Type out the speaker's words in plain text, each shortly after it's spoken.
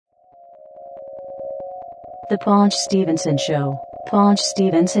The Paunch Stevenson Show,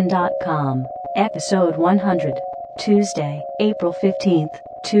 PaunchStevenson.com, Episode 100, Tuesday, April 15th,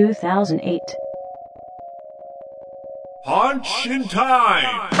 2008. Paunch in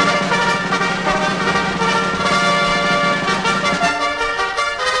time!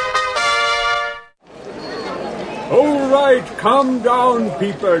 All right, calm down,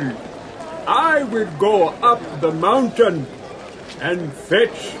 people. I will go up the mountain and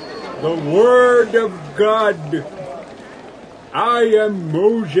fetch the word of God. I am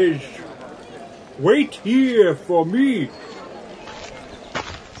Moses. Wait here for me.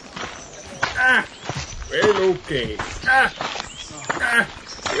 Well, okay. Well,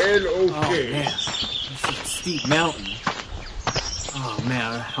 okay. Oh, man. This is a steep mountain. Oh,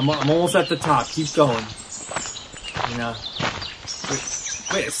 man. I'm almost at the top. Keep going. You know.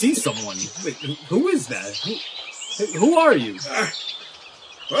 Wait, I see someone. Wait, who is that? Who are you?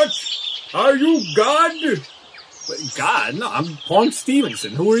 What? Are you God? Wait, God? No, I'm Paunch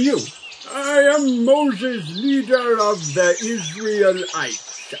Stevenson. Who are you? I am Moses, leader of the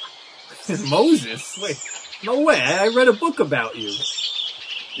Israelites. Moses? Wait, no way. I read a book about you.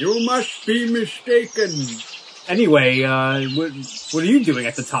 You must be mistaken. Anyway, what are you doing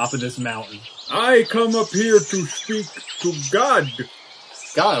at the top of this mountain? I come up here to speak to God.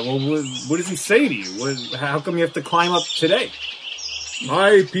 God, well, what does he say to you? How come you have to climb up today?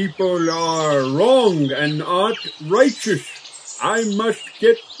 My people are wrong and not righteous. I must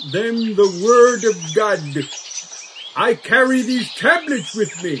get them the word of God. I carry these tablets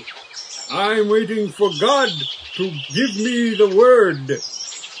with me. I'm waiting for God to give me the word.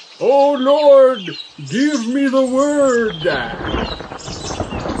 Oh Lord, give me the word.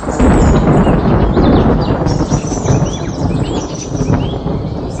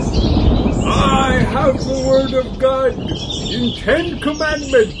 I have the word of God in 10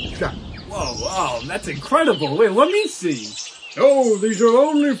 commandments. Whoa, that's incredible. Wait, let me see. Oh, these are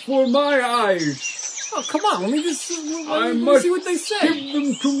only for my eyes. Oh, come on, let me just see what they say. Give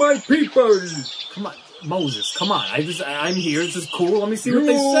them to my people. Come on, Moses, come on. I'm here. This is cool. Let me see what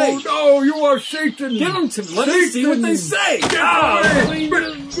they say. No, you are Satan. Give them to me. Let me see what they say.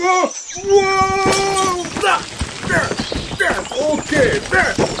 Whoa! Okay,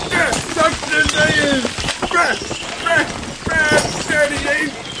 that's the name.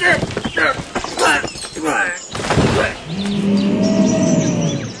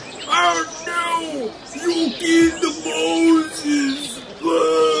 Oh no! You killed Moses!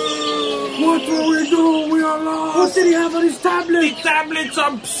 What will we do? We are lost! What did he have on his tablet? The tablets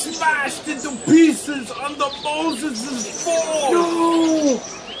are smashed into pieces under Moses' fall! No!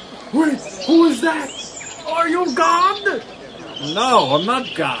 Wait, who is that? Are you God? No, I'm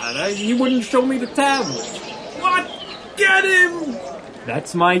not God. He wouldn't show me the tablet. What? Get him!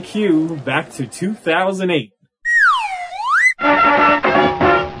 That's my cue back to 2008.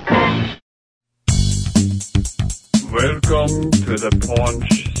 Welcome to the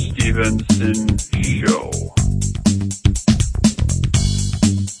Paunch Stevenson Show.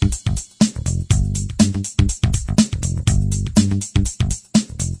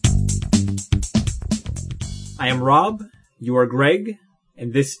 I am Rob, you are Greg,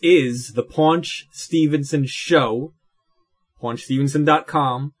 and this is the Paunch Stevenson Show,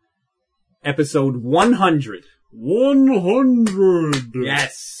 PaunchStevenson.com, episode 100. 100!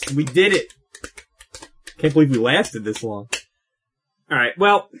 Yes, we did it. Can't believe we lasted this long. Alright,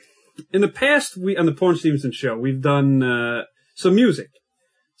 well, in the past, on the Paunch Stevenson Show, we've done some music.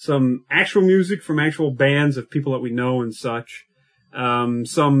 Some actual music from actual bands of people that we know and such.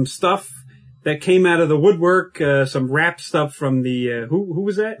 Some stuff that came out of the woodwork, some rap stuff from the, who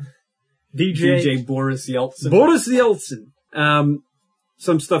was that? DJ Boris Yeltsin. Boris Yeltsin.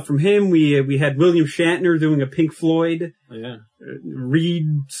 Some stuff from him. We had William Shatner doing a Pink Floyd. Oh, yeah.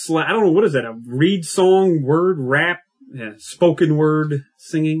 I don't know, what is that? A read song, word, rap, spoken word,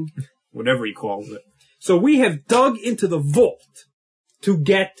 singing, whatever he calls it. So we have dug into the vault to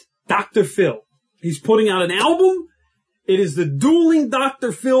get Dr. Phil. He's putting out an album. It is the Dueling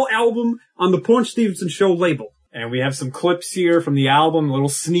Dr. Phil album on the Paunch Stevenson Show label. And we have some clips here from the album, a little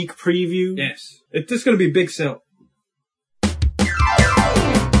sneak preview. Yes. It's just going to be a big sell.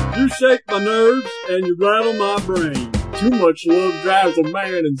 You shake my nerves and you rattle my brain. Too much love drives a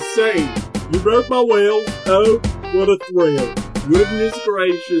man insane. You broke my will, oh, what a thrill. Goodness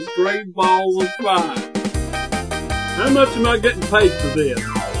gracious, great balls of fire. How much am I getting paid for this?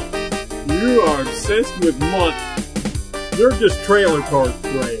 You are obsessed with money. You're just trailer park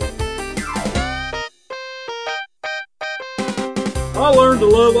bread. I learned to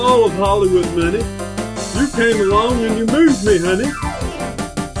love all of Hollywood money. You came along and you moved me, honey.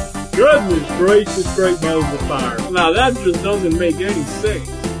 Goodness gracious, great balls of fire. Now that just doesn't make any sense.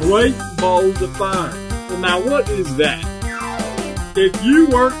 Great balls of fire. Now what is that? If you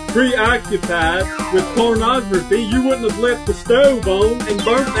weren't preoccupied with pornography, you wouldn't have left the stove on and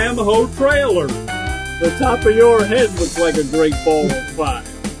burnt down the whole trailer. The top of your head looks like a great ball of fire.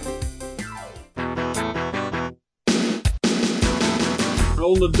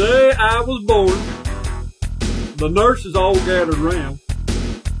 On the day I was born, the nurses all gathered round,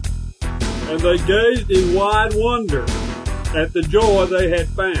 and they gazed in wide wonder at the joy they had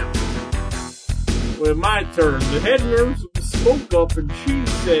found. Well, my turn. The head nurse spoke up and she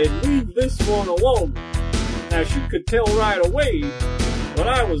said, "Leave this one alone." Now she could tell right away that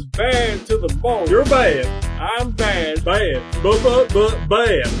I was bad to the bone. You're bad. I'm bad. Bad. Bad. No, bad. No,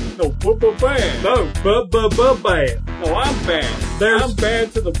 Bad. no, I'm bad. I'm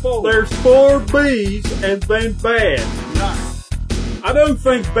bad to the bone. There's 4 B's and then bad. Nice. I don't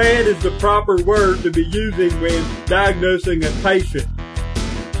think bad is the proper word to be using when diagnosing a patient.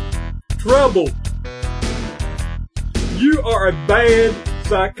 Trouble. You are a bad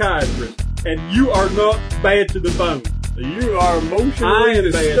psychiatrist, and you are not bad to the bone. You are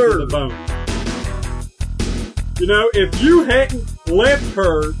emotionally bad to the bone. You know, if you hadn't left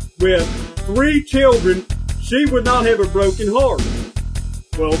her with 3 children, she would not have a broken heart.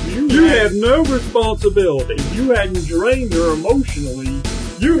 Well, you have no responsibility. If you hadn't drained her emotionally,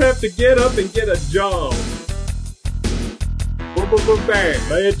 you have to get up and get a job.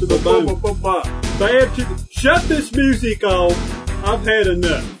 Bad to the bone. Bad to the... Shut this music off. I've had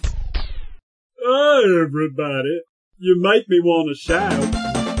enough. Oh, everybody. You make me want to shout.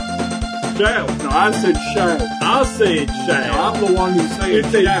 Shout. No, I said shout. I said shout. No, I'm the one who said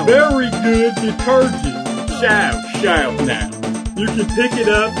it's shout. It's a very good detergent. Shout now. You can pick it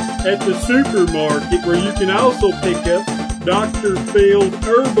up at the supermarket, where you can also pick up Dr. Phil's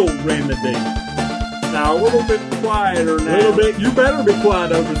Herbal Remedy. Now, a little bit quieter now. A little bit. You better be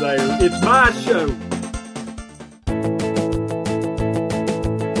quiet over there. It's my show.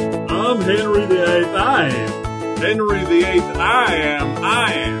 I'm Henry VIII. I am. Henry VIII. I am.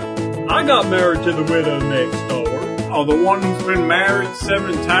 I got married to the widow next door. Oh, the one who's been married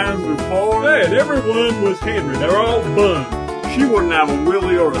 7 times before? Yeah, and everyone was Henry. They're all bums. She wouldn't have a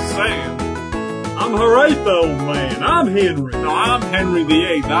Willie or a Sam. I'm her 8th old man. I'm Henry. No, I'm Henry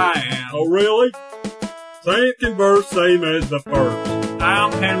VIII. I am. Oh, really? Same converse, same as the first.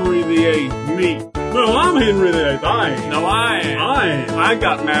 I'm Henry VIII. Me. No, I'm Henry VIII. I am. No, I am. I am. I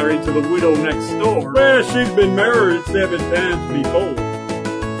got married to the widow next door. Well, she's been married 7 times before.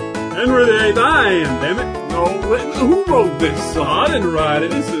 Henry VIII. I am, damn it. No, who wrote this song? I didn't write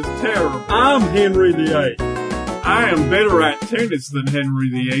it. This is terrible. I'm Henry VIII. I am better at tennis than Henry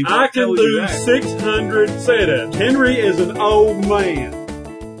VIII. I can do 600 setups. Henry is an old man.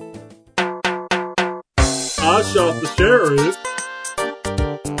 I shot the sheriff.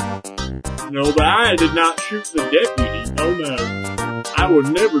 No, but I did not shoot the deputy. Oh no. I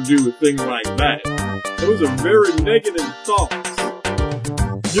would never do a thing like that. Those are very negative thoughts.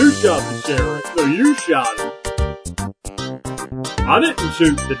 You shot the sheriff. No, you shot him. I didn't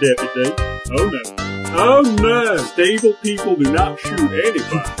shoot the deputy. Oh no. Oh no. Stable people do not shoot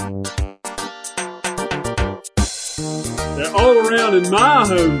anybody. They're all around in my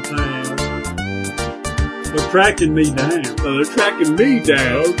hometown. They're tracking me down. So they're tracking me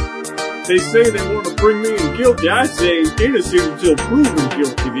down. They say they want to bring me in guilty. I say innocent until proven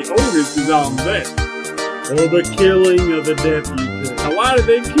guilty. The onus is on them. For the killing of the deputy. Now why do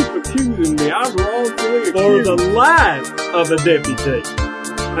they keep accusing me? I'm wrongfully accused. For the life of the deputy.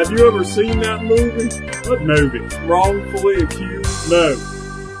 Have you ever seen that movie? What movie? Wrongfully accused? No.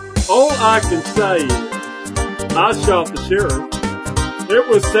 All I can say is, I shot the sheriff. It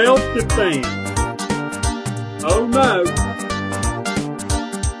was self-defense. Oh no.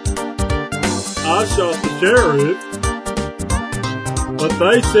 I shot the sheriff. But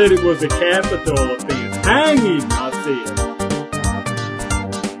they said it was a capital offense. Hang him, I said.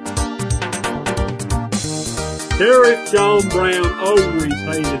 Sheriff John Brown always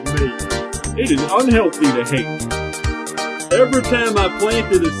hated me. It is unhealthy to hate. Every time I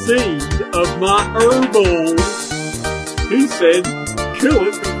planted a seed of my herbal, he said, kill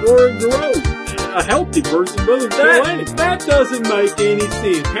it before it grows. A healthy person doesn't kill anything. That doesn't make any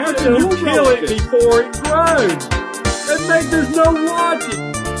sense. How can you kill it before it grows? There's no logic.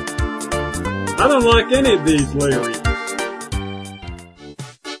 I don't like any of these lyrics.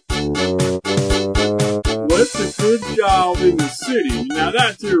 What's a good job in the city? Now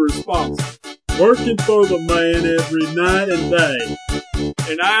that's irresponsible. Working for the man every night and day.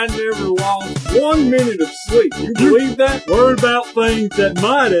 and I never lost 1 minute of sleep. You believe that? Worried about things that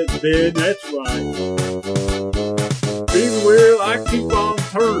might have been, that's right. Big wheel, I keep on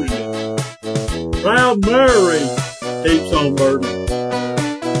turning it. Proud Mary keeps on burning.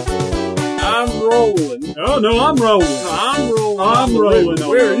 I'm rolling. Oh, no, I'm rolling. No, I'm rolling. I'm rolling.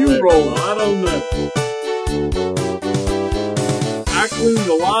 Where are you rolling? I don't know. I cleaned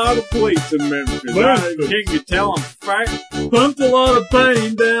a lot of plates in Memphis. Can't you tell I'm fat? Pumped a lot of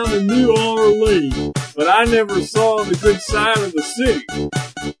pain down in New Orleans. But I never saw the good side of the city.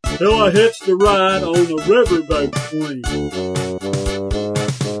 Till I hitched a ride on a riverboat swing.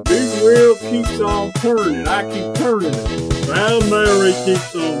 Big wheel keeps on turning. I keep turning it. Proud Mary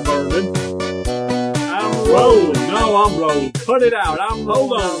keeps on burning. I'm rolling. No, I'm rolling. Cut it out. I'm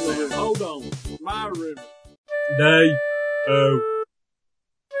Hold rolling. on, man. Hold on. My river.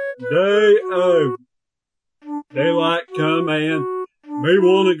 Day-o. Daylight come and me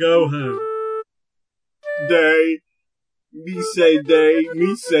wanna go home. Day. Me say day.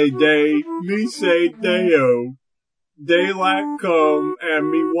 Me say day. Me say day-o. Daylight come and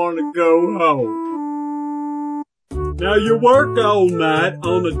me wanna go home. Now you work all night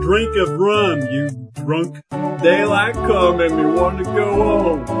on a drink of rum, you drunk. Daylight come and me wanna go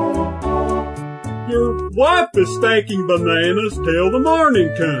home. Your wife is stacking bananas till the morning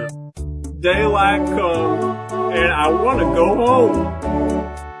comes. Daylight come and I wanna go home.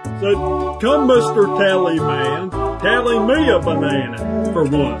 So come, Mr. Tally Man, tally me a banana for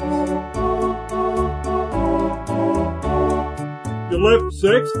once. You live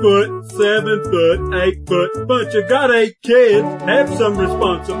 6 foot, 7 foot, 8 foot, but you got 8 kids, have some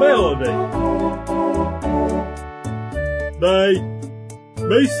responsibility.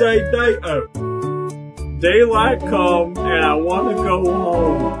 Me say day-o. Daylight come and I wanna go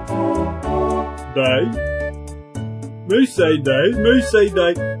home. Day. Me say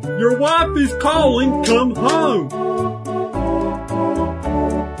day. Your wife is calling, come home.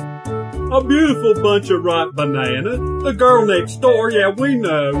 A beautiful bunch of ripe bananas. The girl next door, yeah, we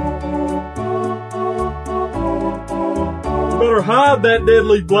know. You better hide that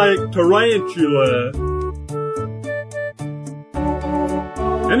deadly black tarantula.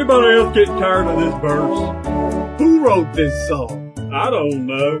 Anybody else getting tired of this verse? Who wrote this song? I don't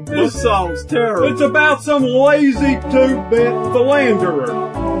know. This song's terrible. It's about some lazy two-bit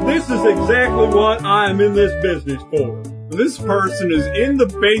philanderer. This is exactly what I am in this business for. This person is in the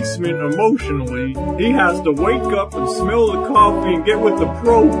basement emotionally. He has to wake up and smell the coffee and get with the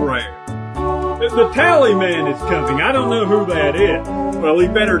program. The tally man is coming. I don't know who that is. Well, he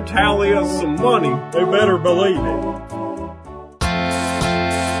better tally us some money. They better believe it.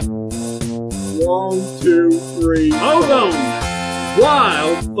 1, 2, 3. Hold on.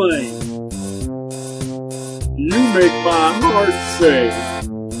 Wild thing. You make my heart sing.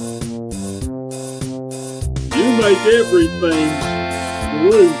 You make everything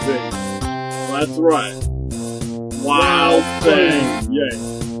groovy. That's right. Wild thing. Yeah.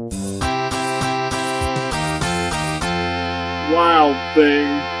 Wild thing.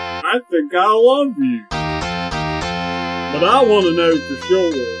 I think I love you. But I want to know for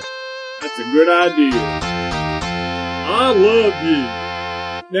sure. That's a good idea. I love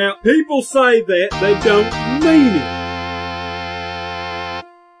you. Now, people say that, they don't mean it.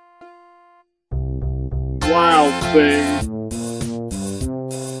 Wild thing.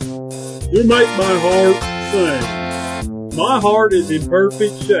 You make my heart sing. My heart is in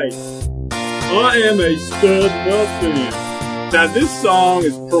perfect shape. I am a stud within. Now, this song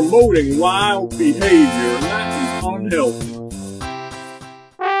is promoting wild behavior, and that is unhealthy.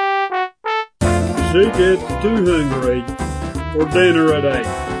 She gets too hungry for dinner at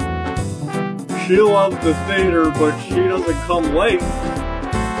 8. She loves the theater, but she doesn't come late.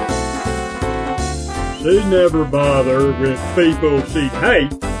 She never bothers with people she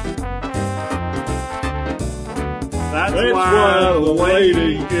hates. That's why the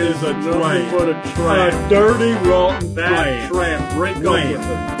lady is a nothing but a tramp. A dirty, rotten That tramp. Break up with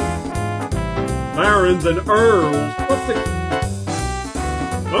her. Barons and earls. What's the...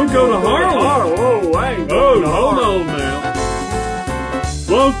 Don't go to Harlem. Oh, I ain't Oh, going to hold Harlem. on now.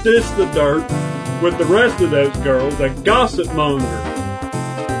 Won't dish the dirt with the rest of those girls, a gossip monger.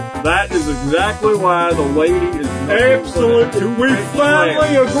 That is exactly why the lady is Absolutely. We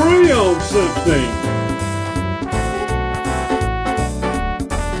finally agree on something.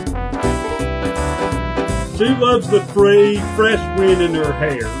 She loves the free, fresh wind in her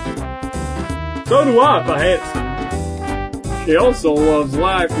hair. So do I, if I had some. She also loves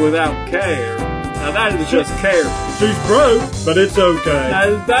life without care. Now that is just care. She's broke, but it's okay.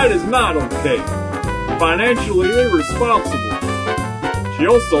 That is not okay. Financially irresponsible. She She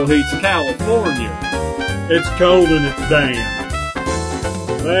also hates California. It's cold and it's damp.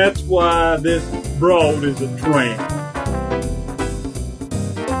 That's why this broad is a tramp.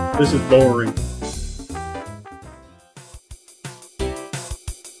 This is boring.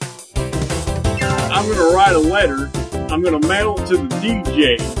 I'm gonna write a letter. I'm gonna mail it to the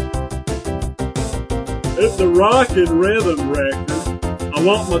DJ. It's a rock and rhythm record. I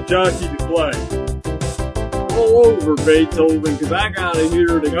want my jockey to play. All over Beethoven, cause I gotta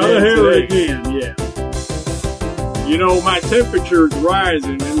hear it again. Gotta hear today. it again, yeah. You know, my temperature's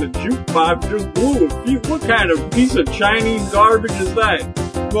rising and the jukebox just blew a few. What kind of piece of Chinese garbage is that?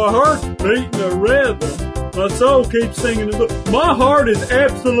 My heart's beating a rhythm. My soul keeps singing. My heart is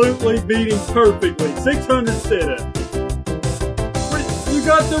absolutely beating perfectly. 600 sit-ups. You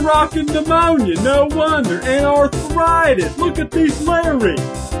got the rockin' pneumonia. No wonder. And arthritis. Look at these lyrics.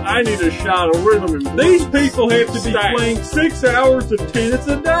 I need a shot of rhythm and These people have to be Stack. playing 6 hours of tennis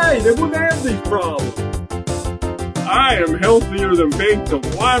a day. They wouldn't have these problems. I am healthier than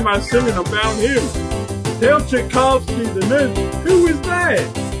Beethoven. Why am I singing about him? Tell Tchaikovsky the news. Who is that?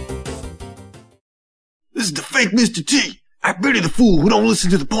 This is the fake Mr. T. I pity the fool who don't listen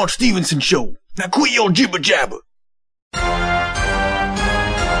to the Paunch Stevenson Show. Now quit your jibber jabber.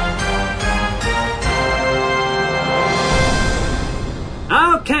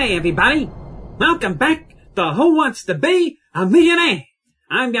 Okay, everybody. Welcome back to Who Wants to Be a Millionaire?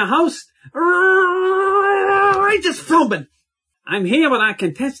 I'm your host, Regis Philbin. I'm here with our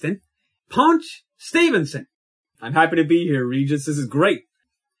contestant, Paunch Stevenson. I'm happy to be here, Regis. This is great.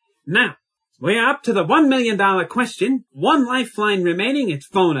 Now, we're up to the $1 million question. One lifeline remaining. It's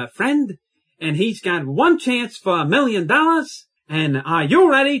phone a friend. And he's got one chance for $1 million. And are you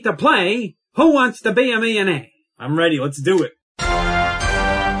ready to play Who Wants to Be a Millionaire? I'm ready. Let's do it.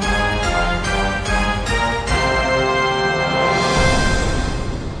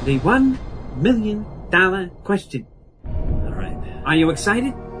 The $1 million question. All right. Are you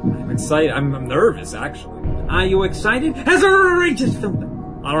excited? I'm excited. I'm nervous, actually. Are you excited? As Regis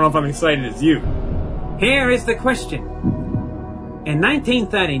Philbin. I don't know if I'm excited as you. Here is the question. In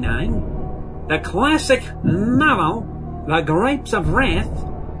 1939, the classic novel, The Grapes of Wrath,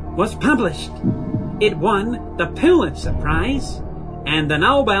 was published. It won the Pulitzer Prize and the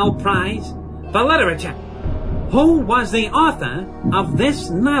Nobel Prize for Literature. Who was the author of this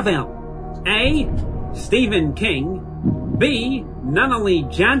novel? A. Stephen King. B. Connolly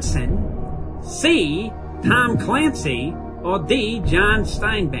Johnson. C. Tom Clancy. Or D. John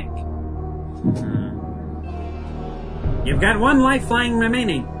Steinbeck. You've got one lifeline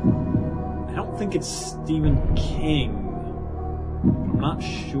remaining. I don't think it's Stephen King. I'm not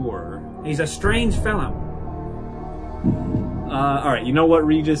sure. He's a strange fellow. All right. You know what,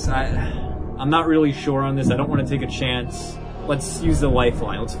 Regis? I'm not really sure on this. I don't want to take a chance. Let's use the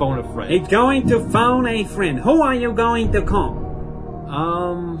lifeline. Let's phone a friend. He's going to phone a friend. Who are you going to call?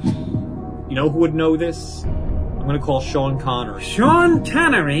 You know who would know this? I'm going to call Sean Connery. Sean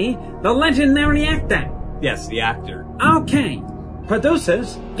Connery, the legendary actor. Yes, the actor. Okay.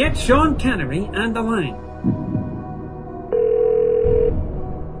 Producers, get Sean Connery on the line.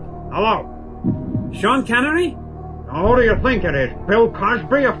 Hello. Sean Connery? Now, who do you think it is? Bill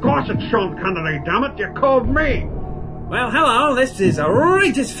Cosby? Of course it's Sean Connery, damn it. You called me. Well, hello. This is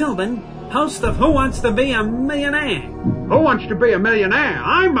Regis Philbin, host of Who Wants to Be a Millionaire? Who wants to be a millionaire?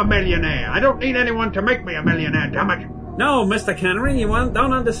 I'm a millionaire. I don't need anyone to make me a millionaire, damn it. No, Mr. Connery, you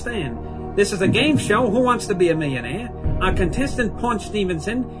don't understand. This is a game show, Who Wants to Be a Millionaire? Our contestant, Paunch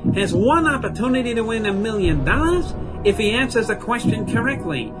Stevenson, has one opportunity to win $1 million if he answers a question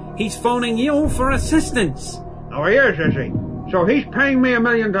correctly. He's phoning you for assistance. Oh, he is he? So he's paying me $1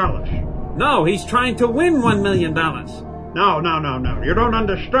 million. No, he's trying to win $1 million. No. You don't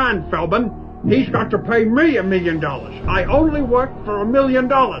understand, Philbin. He's got to pay me $1 million. I only work for $1 million.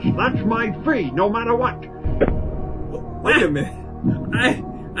 That's my fee, no matter what. Wait a minute.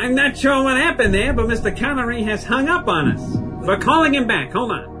 I'm not sure what happened there, but Mr. Connery has hung up on us. We're calling him back.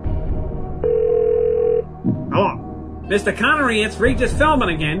 Hold on. Hello. Mr. Connery, it's Regis Philbin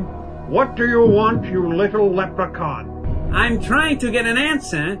again. What do you want, you little leprechaun? I'm trying to get an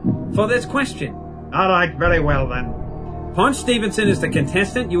answer for this question. All right, very well then. Paunch Stevenson is the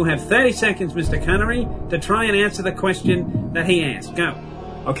contestant. You have 30 seconds, Mr. Connery, to try and answer the question that he asked. Go.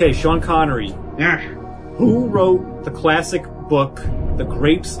 Okay, Sean Connery. Yes. Who wrote the classic book, The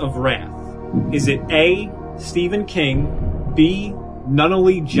Grapes of Wrath? Is it A. Stephen King, B.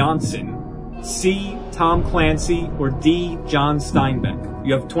 Connolly Johnson, C. Tom Clancy, or D. John Steinbeck?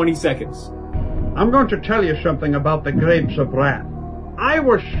 You have 20 seconds. I'm going to tell you something about The Grapes of Wrath. I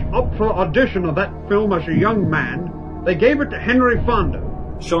was up for audition of that film as a young man. They gave it to Henry Fonda.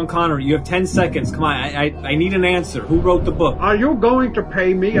 Sean Connery, you have 10 seconds. Come on, I need an answer. Who wrote the book? Are you going to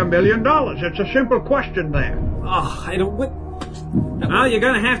pay me $1 million? It's a simple question there. Oh, I don't... What? Oh, you're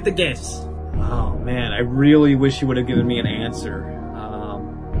gonna have to guess. Oh, man, I really wish you would have given me an answer.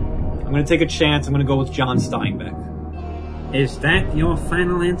 I'm going to take a chance. I'm going to go with John Steinbeck. Is that your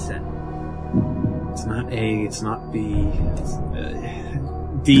final answer? It's not A, it's not B. It's,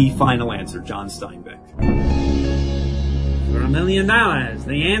 D, final answer, John Steinbeck. For $1 million,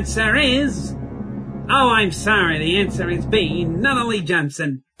 the answer is... Oh, I'm sorry, the answer is B, Connolly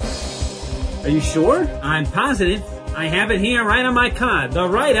Johnson. Are you sure? I'm positive. I have it here right on my card. The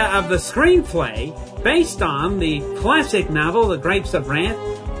writer of the screenplay, based on the classic novel The Grapes of Wrath,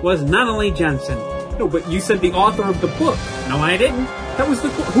 was Connolly Johnson. No, but you said the author of the book. No, I didn't. That was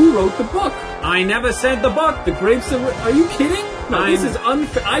who wrote the book? I never said the book. The Grapes of... Are you kidding? No, this is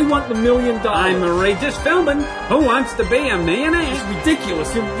unfair. I want $1 million. I'm just filming. Who wants to be a millionaire? It's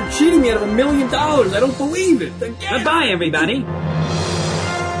ridiculous. You're cheating me out of $1 million. I don't believe it. Goodbye, everybody.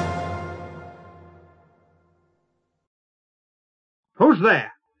 Who's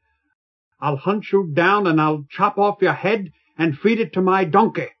there? I'll hunt you down and I'll chop off your head and feed it to my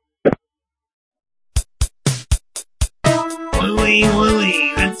donkey.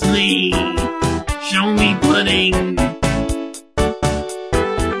 Louie, that's me. Show me pudding.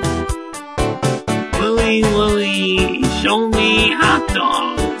 Louie, show me hot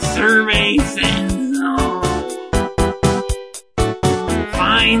dogs. Survey says no.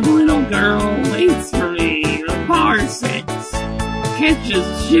 Fine little girl waits for me. The bar sits. Catches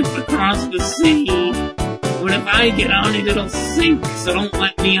a ship across the sea. But if I get on it, it'll sink. So don't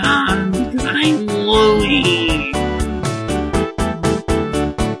let me on, because I'm Louie.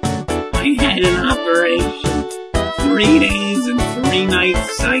 I had an operation. 3 days and 3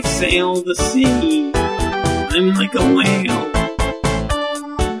 nights I sailed the sea. I'm like a whale.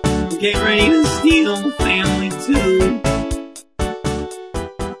 Get ready to steal family too.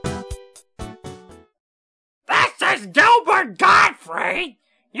 This is Gilbert Gottfried.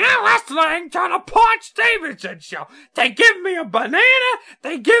 You're listening to the Paunch Stevenson Show. They give me a banana,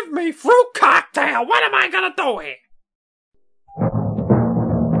 they give me fruit cocktail. What am I gonna do here?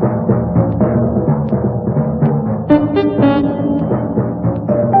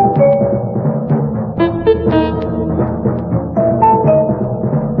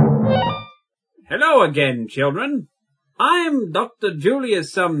 Hello again, children. I'm Dr.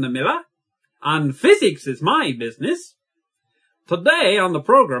 Julius Sumner Miller, and physics is my business. Today on the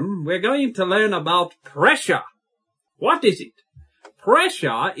program, we're going to learn about pressure. What is it?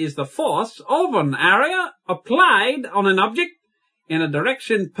 Pressure is the force of an area applied on an object in a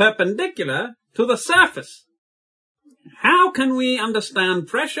direction perpendicular to the surface. How can we understand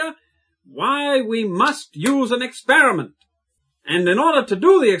pressure? Why, we must use an experiment. And in order to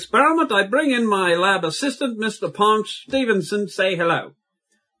do the experiment, I bring in my lab assistant, Mr. Paunch Stevenson. Say hello.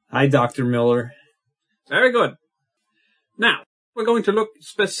 Hi, Dr. Miller. Very good. Now, we're going to look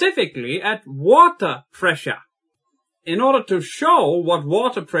specifically at water pressure. In order to show what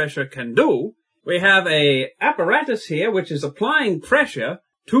water pressure can do, we have an apparatus here which is applying pressure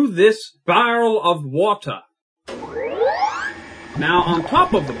to this barrel of water. Now, on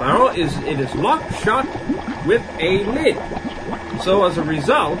top of the barrel it is locked shut with a lid. So as a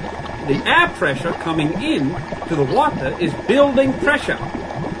result, the air pressure coming in to the water is building pressure.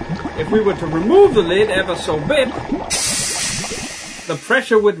 If we were to remove the lid ever so bit, the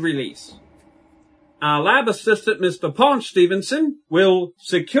pressure would release. Our lab assistant, Mr. Paunch Stevenson, will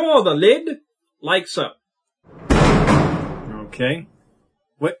secure the lid like so. Okay.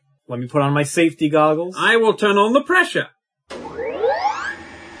 What? Let me put on my safety goggles. I will turn on the pressure.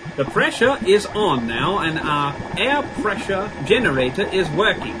 The pressure is on now, and our air pressure generator is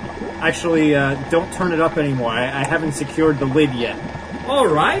working. Actually, don't turn it up anymore. I haven't secured the lid yet. All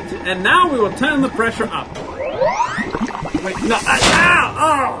right, and now we will turn the pressure up. Wait, no,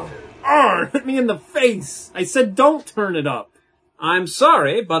 it hit me in the face. I said don't turn it up. I'm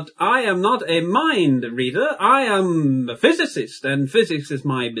sorry, but I am not a mind reader. I am a physicist, and physics is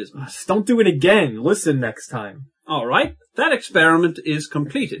my business. Don't do it again. Listen next time. All right, that experiment is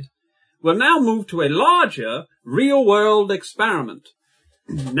completed. We'll now move to a larger real-world experiment.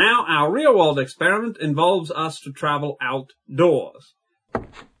 Now, our real-world experiment involves us to travel outdoors.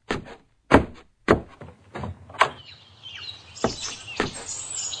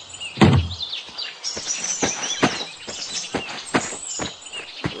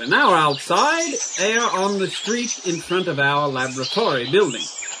 We're now outside, air on the street in front of our laboratory building.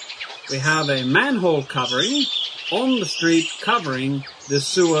 We have a manhole covering on the street covering the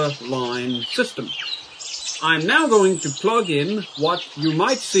sewer line system. I'm now going to plug in what you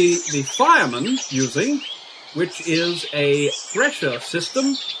might see the firemen using, which is a pressure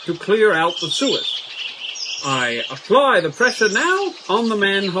system to clear out the sewers. I apply the pressure now on the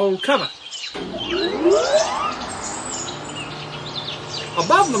manhole cover.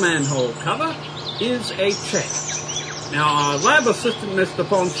 Above the manhole cover is a chair. Now, our lab assistant, Mr.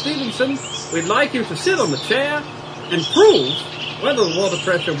 Paunch Stevenson, we'd like you to sit on the chair and prove whether the water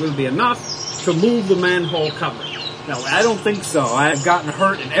pressure will be enough to move the manhole cover. No, I don't think so. I've gotten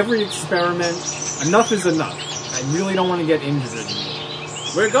hurt in every experiment. Enough is enough. I really don't want to get injured anymore.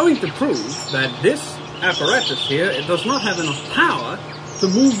 We're going to prove that this apparatus here, it does not have enough power to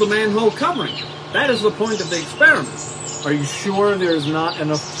move the manhole covering. That is the point of the experiment. Are you sure there's not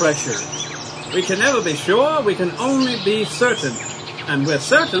enough pressure? We can never be sure, we can only be certain. And we're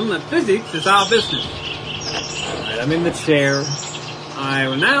certain that physics is our business. Alright, I'm in the chair. I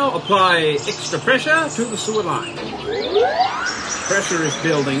will now apply extra pressure to the sewer line. Pressure is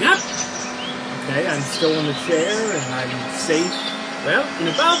building up. Okay, I'm still in the chair and I'm safe. Well, in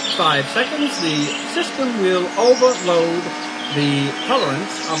about 5 seconds, the system will overload the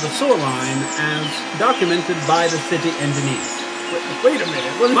tolerance of the sewer line as documented by the city engineers. Wait a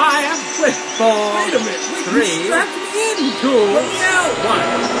minute. What 5, 4, wait a minute. 3, 2,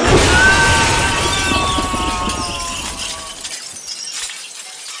 1.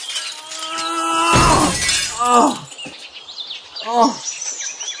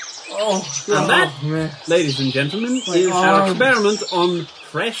 And that, ladies and gentlemen, is our experiment on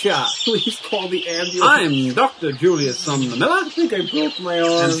pressure. Please call the ambulance. I'm Dr. Julius Sumner Miller. I think I broke my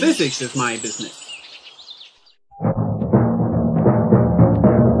arm. And physics is my business.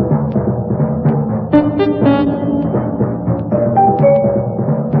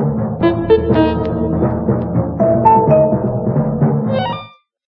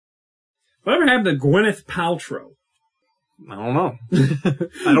 Whatever happened to Gwyneth Paltrow? I don't know.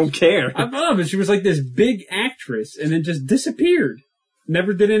 I don't care. I love it. She was like this big actress and then just disappeared.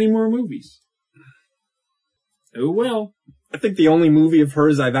 Never did any more movies. Oh well. I think the only movie of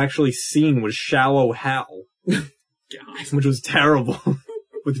hers I've actually seen was Shallow Hal. God. Which was terrible.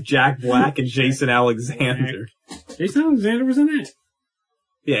 With Jack Black and Jason Alexander. Jason Alexander was in that?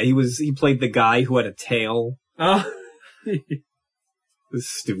 Yeah, he played the guy who had a tail. Oh. It was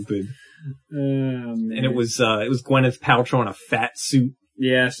stupid. Man. And it was Gwyneth Paltrow in a fat suit.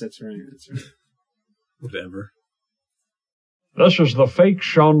 Yes, that's right. Whatever. This is the fake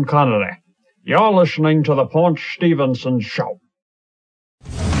Sean Connolly. You're listening to the Paunch Stevenson Show.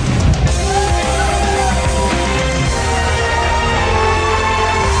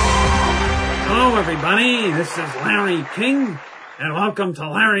 Hello, everybody. This is Larry King, and welcome to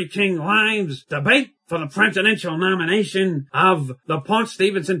Larry King Live's debate for the presidential nomination of the Paunch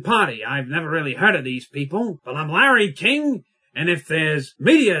Stevenson Party. I've never really heard of these people, but I'm Larry King, and if there's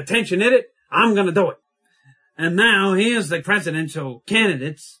media attention in it, I'm gonna do it. And now, here's the presidential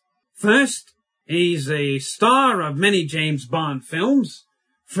candidates. First, he's a star of many James Bond films.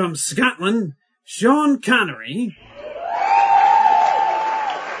 From Scotland, Sean Connery.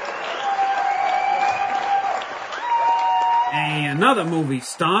 Another movie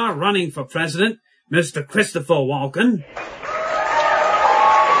star running for president, Mr. Christopher Walken.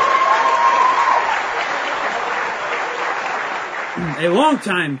 A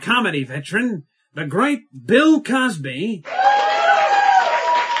longtime comedy veteran, the great Bill Cosby.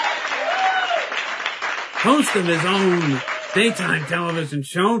 Host of his own daytime television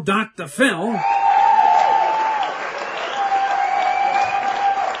show, Dr. Phil.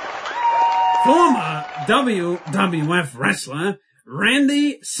 Former WWF wrestler,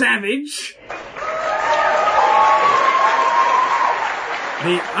 Randy Savage.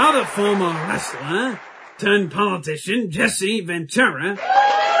 The other former wrestler turned politician, Jesse Ventura.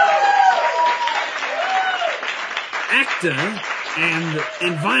 Actor and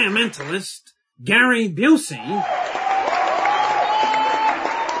environmentalist, Gary Busey.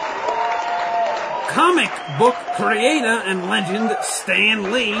 Comic book creator and legend,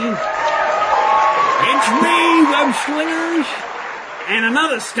 Stan Lee. It's me, web slingers! And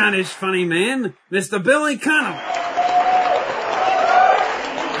another Scottish funny man, Mr. Billy Connolly.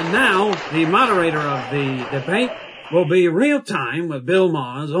 And now, the moderator of the debate will be real time with Bill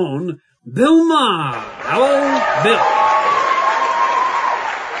Maher's own Bill Maher. Hello, Bill.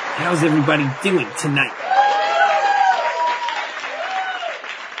 How's everybody doing tonight?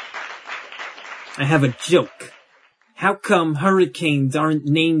 I have a joke. How come hurricanes aren't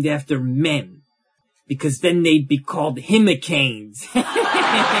named after men? Because then they'd be called himicanes.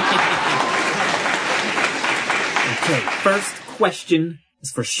 Okay, first question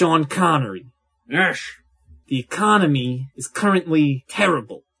is for Sean Connery. Yes. The economy is currently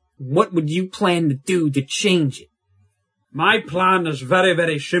terrible. What would you plan to do to change it? My plan is very,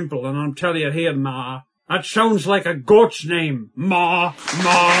 very simple, and I'll tell you here, Ma. That sounds like a goat's name. Ma.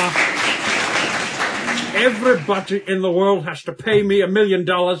 Everybody in the world has to pay me $1 million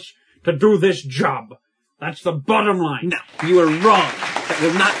to do this job. That's the bottom line. No, you are wrong. That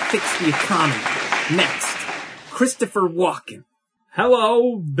will not fix the economy. Next, Christopher Walken.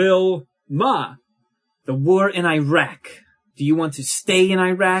 Hello, Bill Maher. The war in Iraq. Do you want to stay in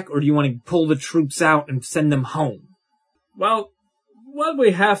Iraq, or do you want to pull the troops out and send them home? Well, what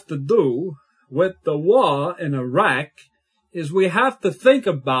we have to do with the war in Iraq is we have to think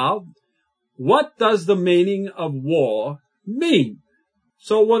about what does the meaning of war mean.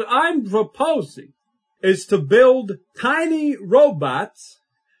 So what I'm proposing is to build tiny robots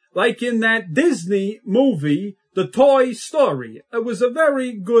like in that Disney movie, The Toy Story. It was a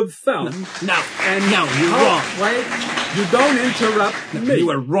very good film. No, you're wrong. Wait, you don't interrupt me. You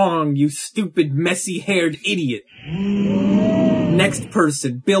are wrong, you stupid, messy-haired idiot. Next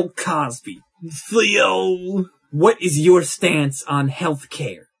person, Bill Cosby. Theo. What is your stance on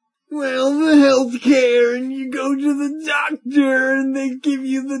healthcare? Well, the healthcare, and you go to the doctor, and they give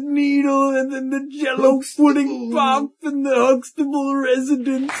you the needle, and then the Jello pudding pop, and the Huxtable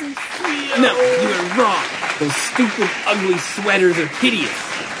residence. No, you are wrong. Those stupid, ugly sweaters are hideous.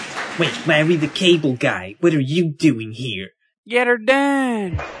 Wait, Larry the Cable Guy, what are you doing here? Get her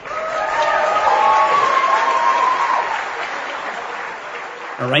done.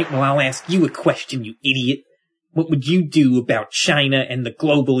 Alright, well, I'll ask you a question, you idiot. What would you do about China and the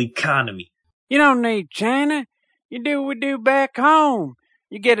global economy? You don't need China. You do what we do back home.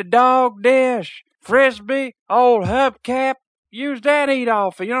 You get a dog dish, frisbee, old hubcap. Use that eat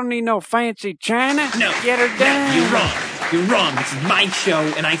off. You don't need no fancy China. No, get her done. No, you're wrong. You're wrong. This is my show,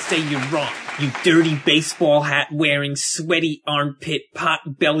 and I say you're wrong. You dirty baseball hat wearing, sweaty armpit,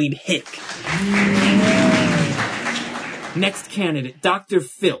 pot-bellied hick. Next candidate, Dr.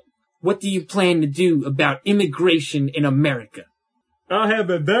 Phil. What do you plan to do about immigration in America? I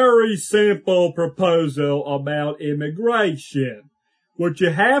have a very simple proposal about immigration. What you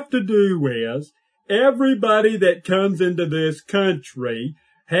have to do is, everybody that comes into this country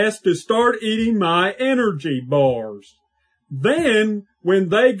has to start eating my energy bars. Then, when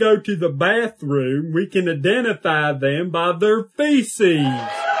they go to the bathroom, we can identify them by their feces.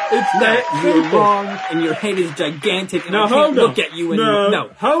 It's that you're simple. wrong, and your head is gigantic, and now, I can't hold look on. at you and no,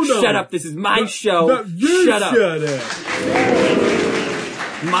 hold on. Shut up, this is my show. No, you shut up. up.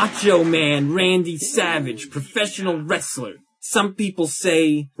 Macho Man, Randy Savage, professional wrestler. Some people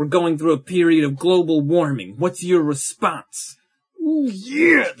say we're going through a period of global warming. What's your response? Ooh,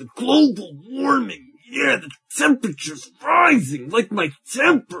 yeah, the global warming. Yeah, the temperature's rising like my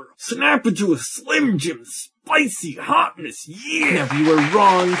temper. Snap into a Slim Jim, spicy hotness, yeah. Now, you are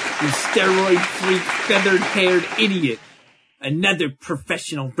wrong, you steroid freak, feathered-haired idiot. Another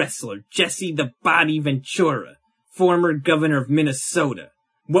professional wrestler, Jesse the Body Ventura, former governor of Minnesota.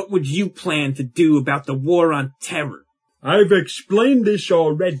 What would you plan to do about the war on terror? I've explained this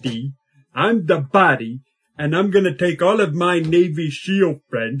already. I'm the Body, and I'm gonna take all of my Navy SEAL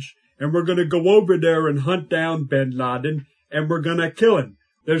friends, and we're gonna go over there and hunt down Bin Laden, and we're gonna kill him.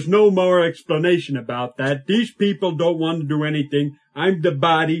 There's no more explanation about that. These people don't want to do anything. I'm the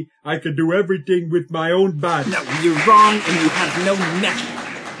Body. I could do everything with my own body. No, you're wrong, and you have no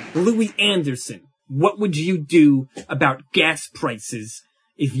neck. Louie Anderson, what would you do about gas prices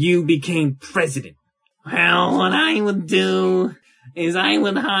if you became president? Well, what I would do is I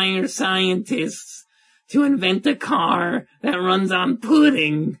would hire scientists to invent a car that runs on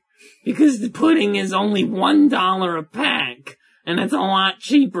pudding, because the pudding is only $1 a pack, and it's a lot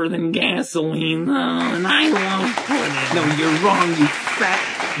cheaper than gasoline, though, and I love pudding. No, you're wrong, you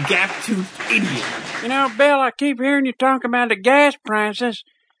fat, gap-toothed idiot. You know, Bill, I keep hearing you talk about the gas prices.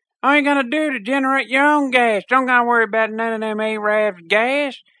 All you gotta do to generate your own gas. Don't gotta worry about none of them Arabs'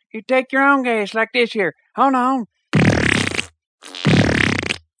 gas. You take your own gas like this here. Hold on.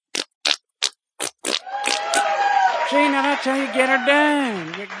 See, now that's how you get her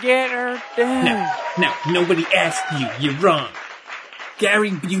done. You get her done. No, nobody asked you. You're wrong.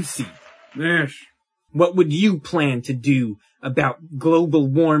 Gary Busey. Yes. What would you plan to do about global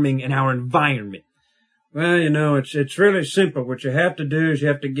warming and our environment? Well, you know, it's really simple. What you have to do is you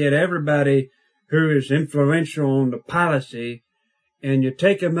have to get everybody who is influential on the policy, and you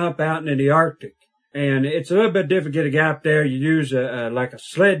take them up out into the Arctic. And it's a little bit difficult to get up there. You use like a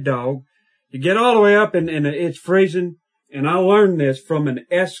sled dog. You get all the way up and it's freezing. And I learned this from an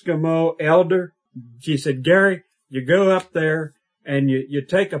Eskimo elder. She said, Gary, you go up there and you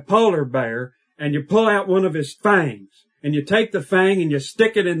take a polar bear and you pull out one of his fangs. And you take the fang and you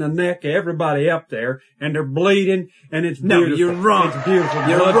stick it in the neck of everybody up there, and they're bleeding, and it's beautiful. No, you're wrong. It's beautiful.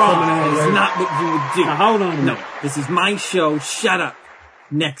 You're Blood wrong. coming out of That's there. not what you would do. Now, hold on a minute. No, this is my show. Shut up.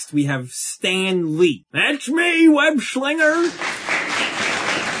 Next, we have Stan Lee. That's me, web slinger.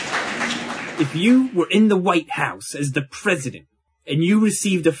 If you were in the White House as the president, and you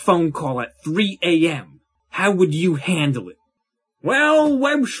received a phone call at 3 a.m., how would you handle it? Well,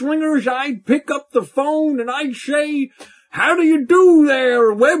 web slingers, I'd pick up the phone and I'd say, how do you do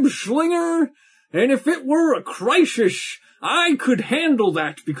there, web slinger? And if it were a crisis, I could handle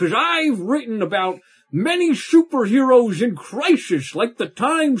that because I've written about many superheroes in crisis, like the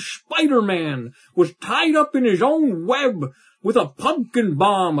time Spider-Man was tied up in his own web with a pumpkin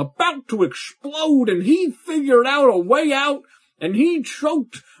bomb about to explode, and he figured out a way out. And he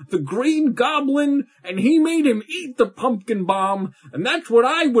choked the Green Goblin, and he made him eat the pumpkin bomb, and that's what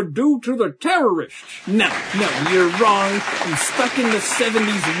I would do to the terrorists. No, you're wrong. You stuck in the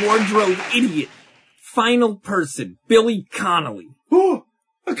 70s wardrobe idiot. Final person, Billy Connolly. Oh,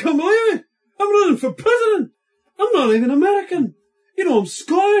 I can't believe it. I'm running for president. I'm not even American. You know, I'm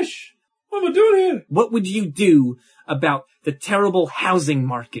Scottish. What am I doing here? What would you do about the terrible housing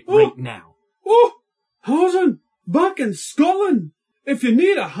market right now? Oh, housing. Back in Scotland, if you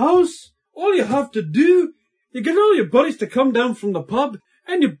need a house, all you have to do, you get all your buddies to come down from the pub,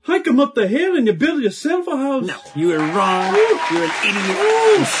 and you hike them up the hill and you build yourself a house. No, you are wrong. You're an idiot.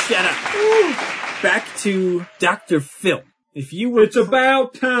 And shut up. Back to Dr. Phil. If you were... It's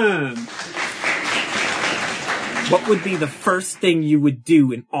about time. What would be the first thing you would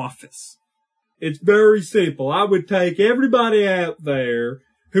do in office? It's very simple. I would take everybody out there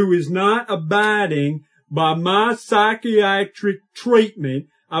who is not abiding by my psychiatric treatment.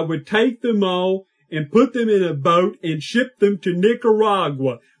 I would take them all and put them in a boat and ship them to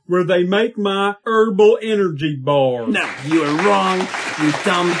Nicaragua, where they make my herbal energy bars. No, you are wrong, you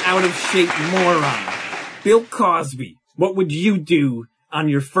dumb, out-of-shape moron. Bill Cosby, what would you do on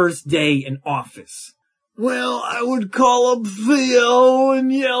your first day in office? Well, I would call up Theo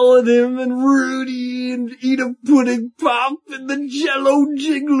and yell at him and Rudy and eat a pudding pop and the Jell-O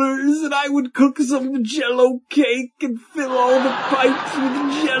jigglers, and I would cook some Jell-O cake and fill all the pipes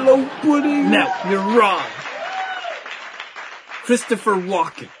with Jell-O pudding. No, you're wrong. Christopher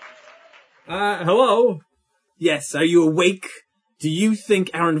Walken. Hello? Yes, are you awake? Do you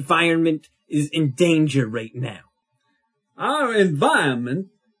think our environment is in danger right now? Our environment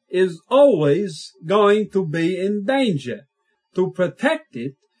is always going to be in danger. To protect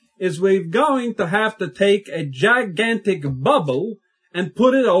it is we're going to have to take a gigantic bubble and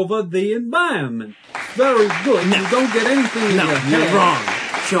put it over the environment. Very good. No. You don't get anything in your head. You're wrong.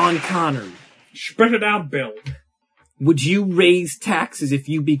 Sean Connery. Spit it out, Bill. Would you raise taxes if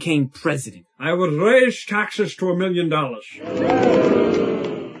you became president? I would raise taxes to $1 million.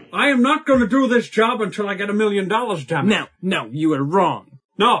 I am not going to do this job until I get $1 million, damn it. No, you are wrong.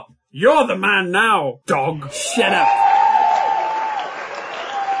 No, you're the man now, dog. Shut up.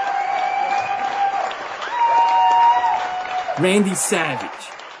 Randy Savage.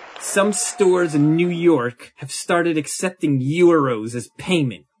 Some stores in New York have started accepting euros as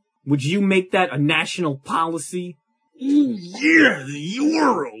payment. Would you make that a national policy? Ooh, yeah, the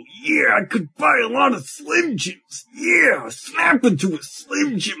euro. Yeah, I could buy a lot of Slim Jims. Yeah, snap into a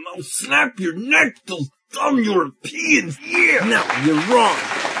Slim Jim. I'll snap your neck, those dumb Europeans. Yeah. No, you're wrong.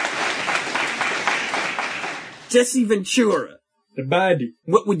 Jesse Ventura. The baddie.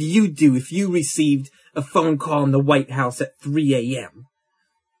 What would you do if you received a phone call in the White House at 3 a.m.?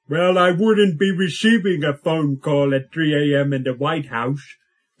 Well, I wouldn't be receiving a phone call at 3 a.m. in the White House,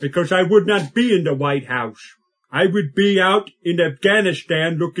 because I would not be in the White House. I would be out in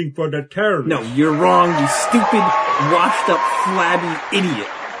Afghanistan looking for the terrorists. No, you're wrong, you stupid, washed-up, flabby idiot.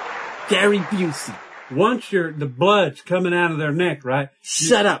 Gary Busey. Once the blood's coming out of their neck, right?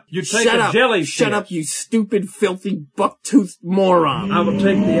 Shut up. You take a jelly Shut up, you stupid, filthy, buck-toothed moron. I will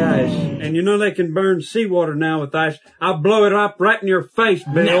take the ice. And you know they can burn seawater now with ice. I'll blow it up right in your face,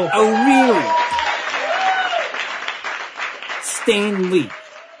 Bill. No, oh, really? Stan Lee.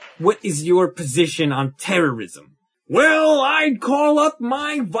 What is your position on terrorism? Well, I'd call up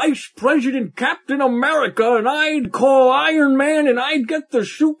my Vice President Captain America, and I'd call Iron Man, and I'd get the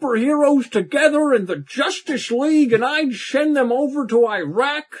superheroes together in the Justice League, and I'd send them over to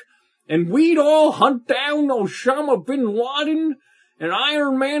Iraq, and we'd all hunt down Osama bin Laden, and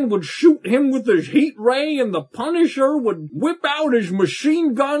Iron Man would shoot him with his heat ray, and the Punisher would whip out his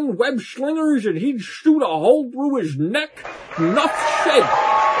machine gun, web slingers, and he'd shoot a hole through his neck. Enough said.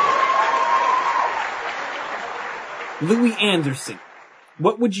 Louie Anderson.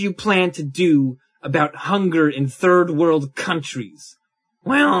 what would you plan to do about hunger in third world countries?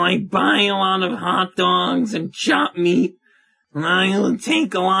 Well, I'd buy a lot of hot dogs and chopped meat, and I would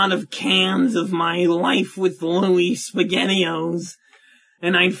take a lot of cans of my Life with Louie SpaghettiOs,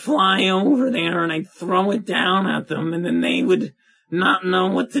 and I'd fly over there and I'd throw it down at them, and then they would not know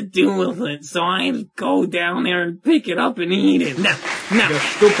what to do with it, so I'd go down there and pick it up and eat it. No. You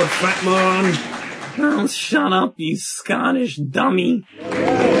stupid fat moron. Oh, shut up, you Scottish dummy.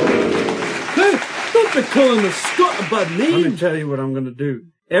 Hey, don't be calling the Scot a bad name. Let me tell you what I'm going to do.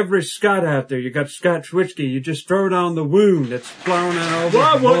 Every Scot out there, you got Scotch whiskey, you just throw it on the wound that's flowing out over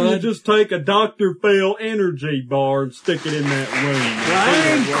Why the wouldn't blood. you just take a Dr. Phil energy bar and stick it in that wound?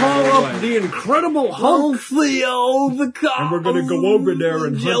 I'd call up the Incredible Hulk. Theo, the cop. And we're going to go over there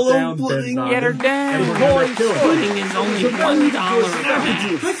and hunt down Ben Get her Laden. down. And we're going to kill her. Pudding is only $1. What the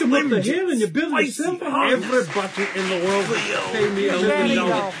hell? And you build yourself a house? Everybody in the world would pay me $1 million.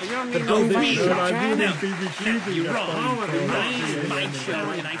 But don't be sure I wouldn't be refusing You're that wrong. phone call. Mine's my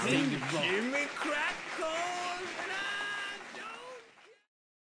show, and I think you're wrong. Jimmy Crack Corn,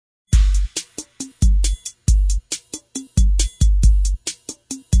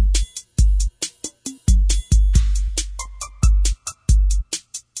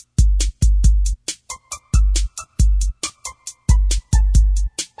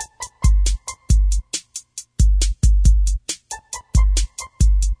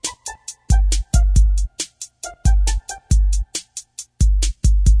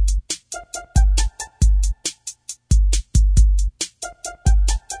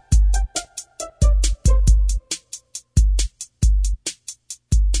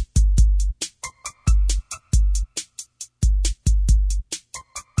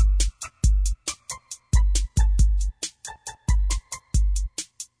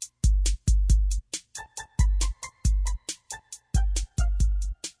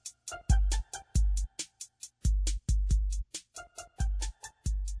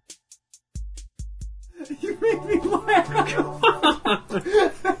 You make me laugh. Come on.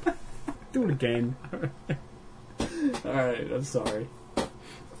 Do it again. Alright, I'm sorry.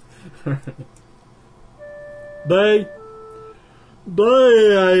 They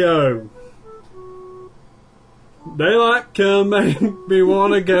like come and we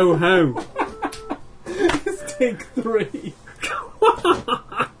want to go home. Let's take 3. Come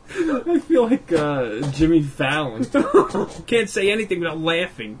on. I feel like Jimmy Fallon. Can't say anything without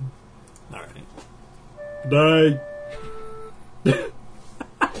laughing. Alright.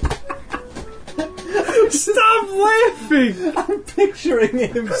 Stop laughing! I'm picturing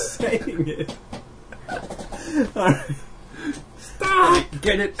him saying it. Alright. Stop!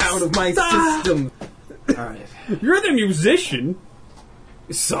 Get it out of my system. Alright. You're the musician.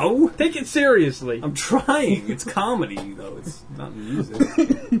 So? Take it seriously. I'm trying. It's comedy, though. It's not music.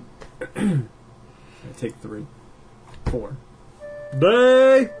 I take 3. 4.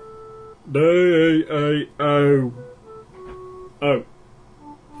 They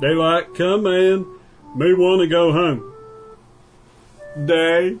like come in, me want to go home.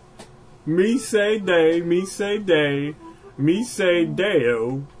 Day. Me say day. Me say day. Me say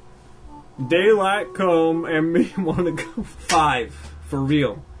day-o. Daylight come and me want to go. 5. For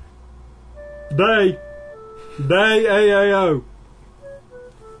real. They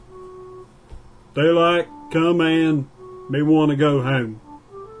like come in, me want to go home.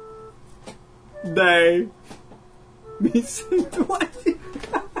 Day. Me say what?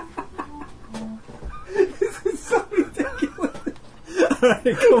 This is so ridiculous. Alright,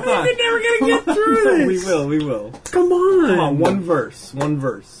 come on. We're never gonna get through this. We will. Come on. Come on, one verse.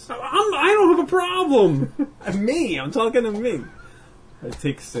 I don't have a problem. Me, I'm talking to me. I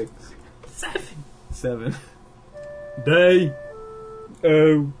take 6. 7. They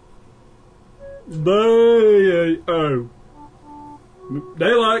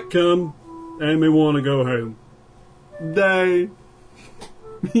like come and me want to go home. Day.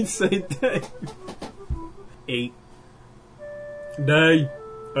 Me say day. 8. They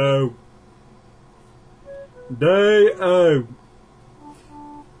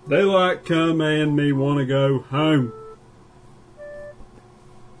like come and me want to go home.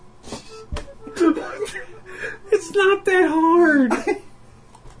 It's not that hard.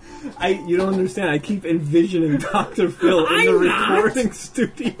 You don't understand. I keep envisioning Dr. Phil in the recording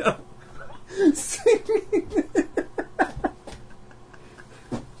studio singing.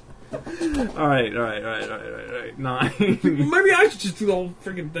 All right. 9. Maybe I should just do the whole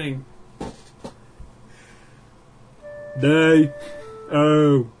freaking thing. They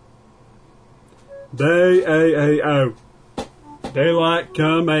like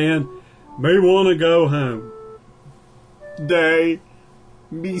come and me want to go home. Day.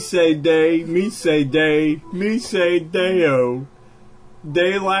 Me say day, me say day, me say day-o.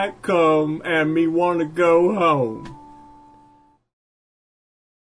 Daylight come and me wanna go home.